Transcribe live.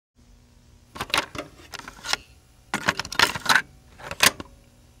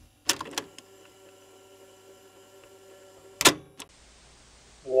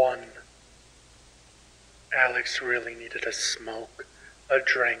Alex really needed a smoke, a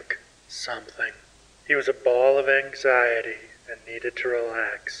drink, something. He was a ball of anxiety and needed to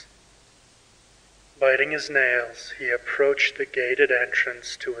relax. Biting his nails, he approached the gated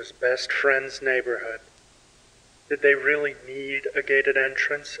entrance to his best friend's neighborhood. Did they really need a gated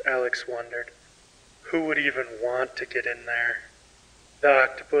entrance? Alex wondered. Who would even want to get in there? The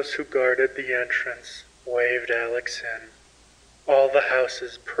octopus who guarded the entrance waved Alex in. All the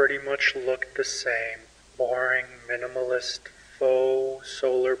houses pretty much looked the same, boring, minimalist, faux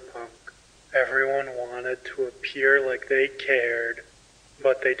solar punk. Everyone wanted to appear like they cared,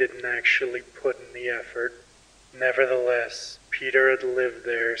 but they didn't actually put in the effort. Nevertheless, Peter had lived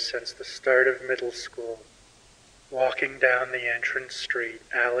there since the start of middle school. Walking down the entrance street,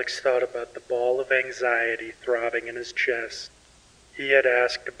 Alex thought about the ball of anxiety throbbing in his chest. He had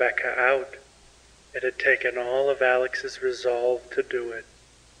asked Becca out. It had taken all of Alex's resolve to do it.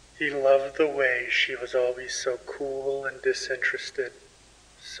 He loved the way she was always so cool and disinterested.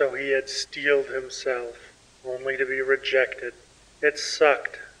 So he had steeled himself, only to be rejected. It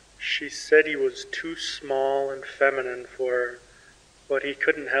sucked. She said he was too small and feminine for her, but he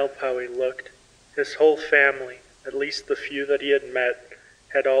couldn't help how he looked. His whole family, at least the few that he had met,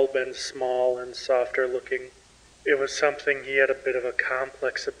 had all been small and softer looking. It was something he had a bit of a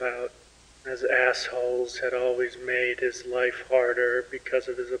complex about, as assholes had always made his life harder because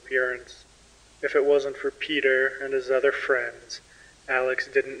of his appearance. If it wasn't for Peter and his other friends, Alex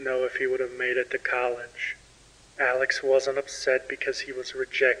didn't know if he would have made it to college. Alex wasn't upset because he was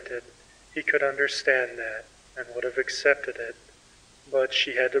rejected. He could understand that and would have accepted it. But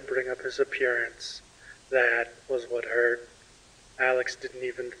she had to bring up his appearance. That was what hurt. Alex didn't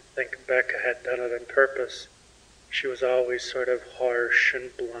even think Becca had done it on purpose. She was always sort of harsh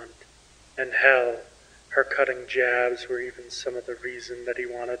and blunt. And hell, her cutting jabs were even some of the reason that he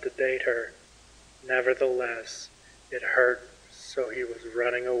wanted to date her. Nevertheless, it hurt, so he was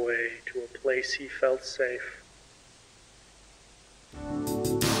running away to a place he felt safe.